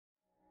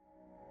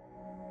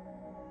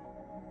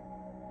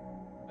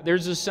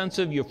There's a sense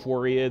of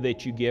euphoria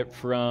that you get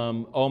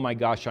from, oh my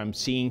gosh, I'm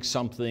seeing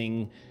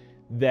something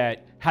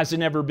that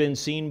hasn't ever been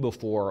seen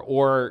before,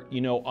 or,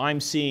 I'm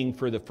seeing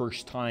for the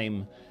first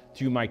time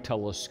through my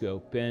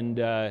telescope. And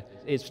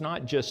it's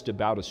not just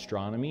about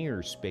astronomy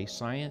or space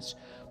science,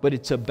 but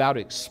it's about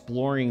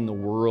exploring the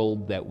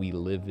world that we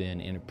live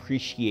in and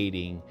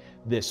appreciating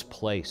this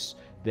place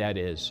that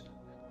is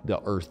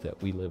the Earth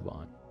that we live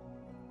on.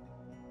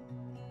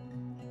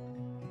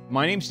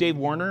 My name's Dave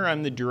Warner.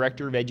 I'm the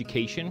Director of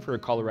Education for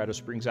Colorado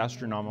Springs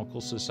Astronomical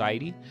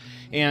Society.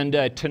 And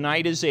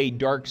tonight is a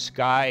dark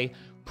sky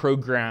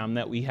program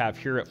that we have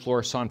here at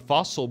Florissant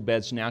Fossil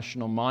Beds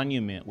National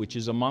Monument, which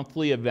is a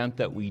monthly event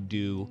that we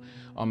do.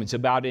 It's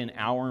about an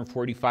hour and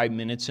 45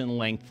 minutes in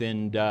length,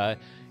 and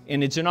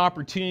it's an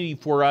opportunity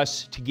for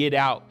us to get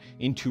out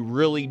into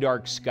really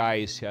dark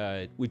skies,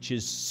 which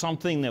is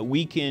something that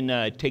we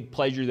can take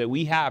pleasure that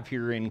we have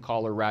here in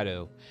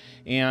Colorado.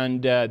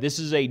 And this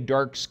is a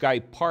dark sky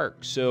park.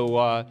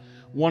 So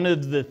one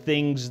of the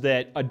things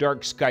that a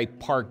dark sky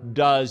park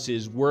does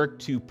is work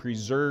to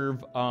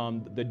preserve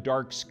the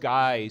dark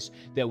skies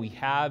that we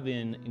have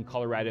in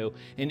Colorado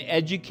and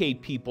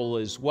educate people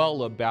as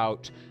well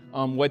about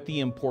what the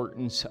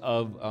importance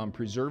of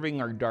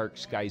preserving our dark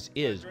skies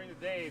is. During the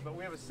day, but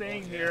we have a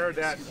saying here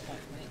that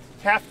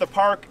half the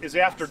park is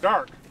after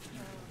dark.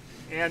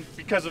 And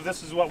because of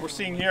this is what we're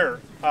seeing here.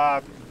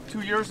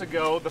 2 years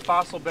ago, the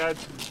Fossil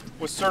Beds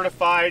was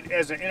certified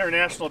as an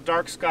international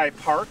dark sky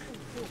park.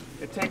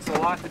 It takes a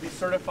lot to be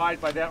certified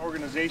by that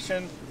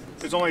organization.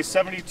 There's only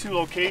 72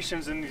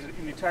 locations in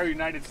the entire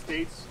United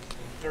States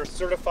that are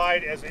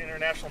certified as an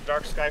international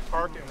dark sky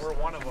park, and we're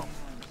one of them.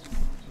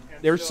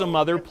 There's some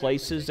other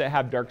places that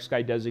have dark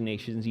sky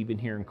designations even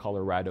here in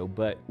Colorado,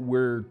 but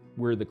we're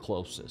the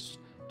closest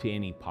to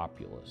any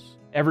populace.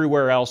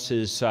 Everywhere else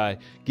is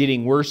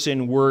getting worse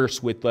and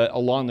worse with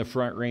along the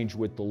Front Range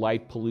with the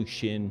light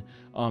pollution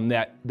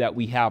that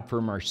we have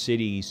from our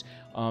cities,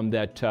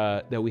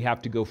 that we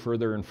have to go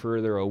further and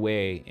further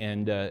away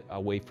and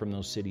away from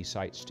those city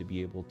sites to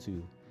be able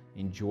to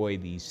enjoy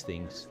these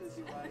things.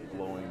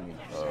 Glowing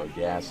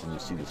gas, and you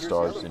see the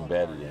stars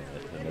embedded in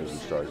it, and those are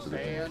stars that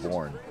have been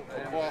born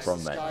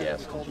from that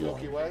gas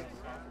congealing.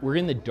 We're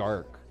in the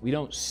dark. We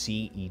don't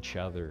see each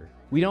other.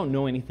 We don't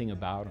know anything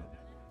about them.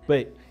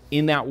 But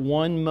in that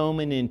one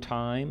moment in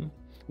time,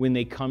 when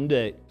they come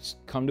to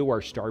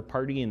our star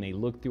party and they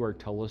look through our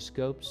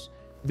telescopes,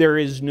 there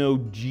is no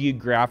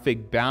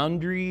geographic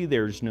boundary,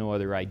 there's no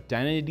other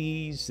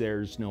identities,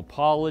 there's no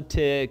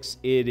politics.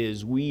 It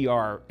is, we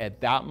are at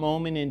that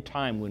moment in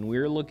time when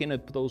we're looking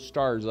at those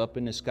stars up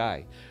in the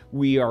sky,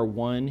 we are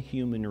one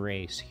human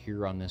race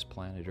here on this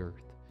planet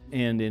Earth.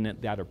 And in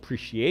that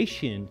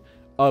appreciation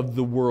of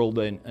the world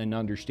and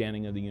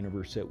understanding of the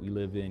universe that we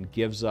live in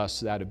gives us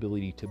that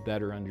ability to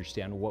better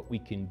understand what we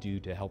can do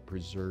to help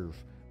preserve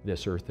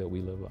this Earth that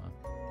we live on.